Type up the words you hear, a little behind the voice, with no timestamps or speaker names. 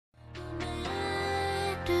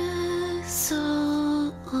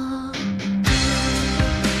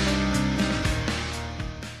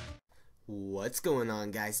What's going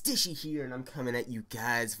on, guys? Dishy here, and I'm coming at you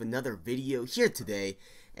guys with another video here today.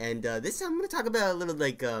 And this time I'm gonna talk about a little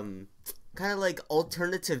kind of like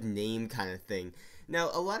alternative name kind of thing. Now,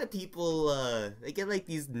 a lot of people they get like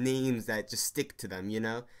these names that just stick to them, you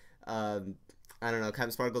know. I don't know, kind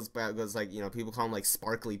of sparkles goes like, you know, people call them like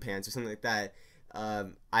sparkly pants or something like that.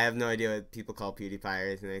 I have no idea what people call PewDiePie or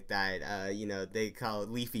anything like that. You know, they call it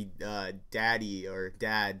Leafy Daddy or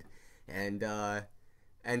Dad,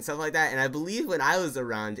 and stuff like that. And I believe when I was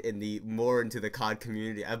around in the more into the COD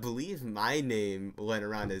community, I believe my name went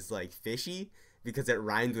around as like Fishy because it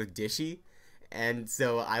rhymed with Dishy. And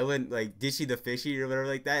so I went like Dishy the Fishy or whatever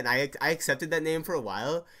like that. And I accepted that name for a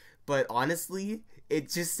while, but honestly,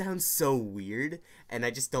 it just sounds so weird and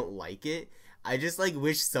I just don't like it. I just like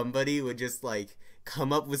wish somebody would just like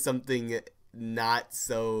come up with something not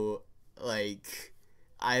so like,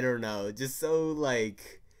 I don't know, just so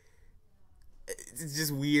like, it's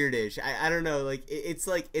just weirdish. I don't know, like it's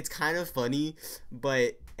like it's kind of funny,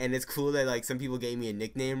 but and it's cool that like some people gave me a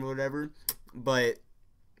nickname or whatever, but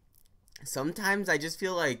sometimes I just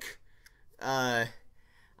feel like I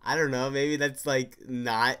don't know, maybe that's like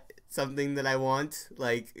not something that I want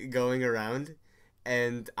like going around,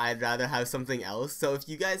 and I'd rather have something else. So if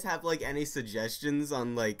you guys have like any suggestions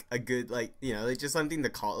on like a good, like, you know, like just something to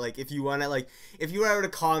call, like if you want to, like if you were ever to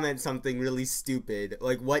comment something really stupid,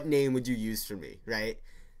 like what name would you use for me, right?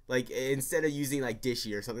 Like instead of using like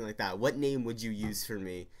Dishy or something like that, what name would you use for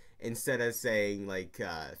me instead of saying like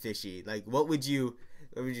Fishy? Like what would you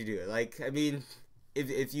do? Like, I mean,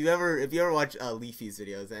 if you ever watch Leafy's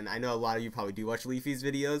videos, and I know a lot of you probably do watch Leafy's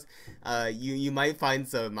videos, you might find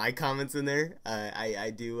some of my comments in there.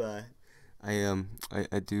 I do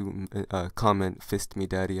comment "fist me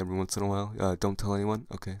daddy" every once in a while. Don't tell anyone.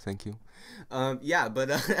 Okay, thank you. Yeah, but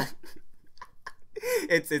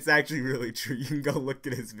it's actually really true. You can go look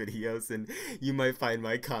at his videos and you might find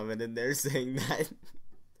my comment in there saying that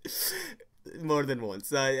more than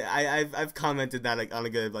once. I've commented that like on a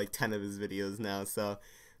good like 10 of his videos now. So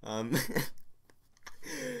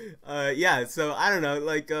yeah, so I don't know,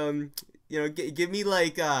 like you know, give me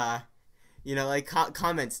like you know, like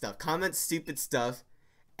comment stuff, comment stupid stuff,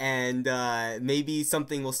 and maybe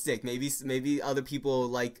something will stick. Maybe other people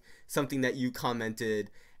like something that you commented,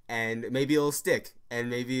 and maybe it'll stick, and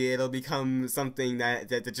maybe it'll become something that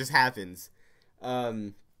just happens.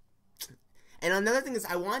 And another thing is,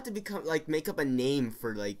 I want to become like make up a name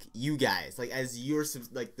for like you guys, like as your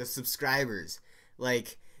like the subscribers.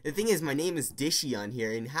 Like the thing is, my name is Dishy on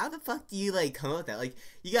here, and how the fuck do you like come up with that? Like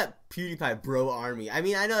you got PewDiePie Bro Army. I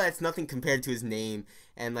mean, I know that's nothing compared to his name,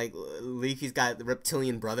 and like Leafy's got the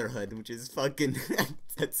Reptilian Brotherhood, which is fucking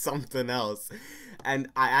that's something else. And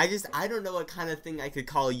I don't know what kind of thing I could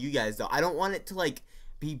call you guys though. I don't want it to like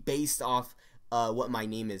be based off what my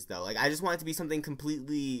name is though. Like I just want it to be something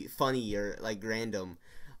completely funny or like random.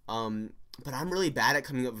 But I'm really bad at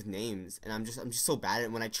coming up with names, and I'm just so bad at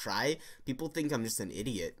it. When I try, people think I'm just an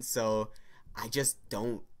idiot, so I just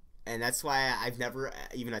don't, and that's why I've never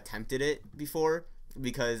even attempted it before,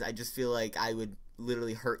 because I just feel like I would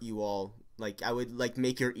literally hurt you all. Like I would like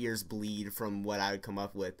make your ears bleed from what I would come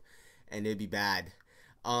up with, and it'd be bad.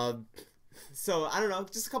 So I don't know,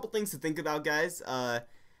 just a couple things to think about, guys.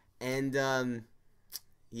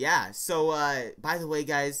 Yeah, so by the way,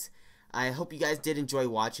 guys, I hope you guys did enjoy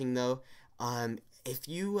watching though. If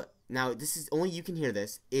you, now this is only you can hear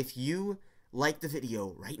this, if you like the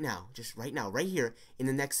video right now, just right now, right here, in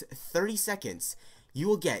the next 30 seconds, you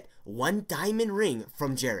will get 1 diamond ring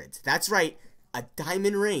from Jared's. That's right, a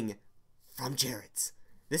diamond ring from Jared's.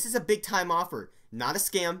 This is a big time offer, not a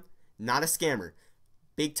scam, not a scammer.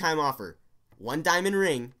 Big time offer, 1 diamond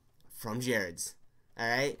ring from Jared's.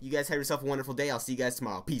 Alright, you guys have yourself a wonderful day. I'll see you guys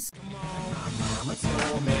tomorrow. Peace. Mama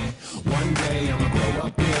told me one day I'ma grow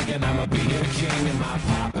up big and I'ma be a king, and my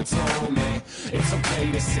papa told me it's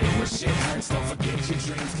okay to sit where shit hurts. Don't forget your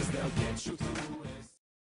dreams, 'cause they'll get you through.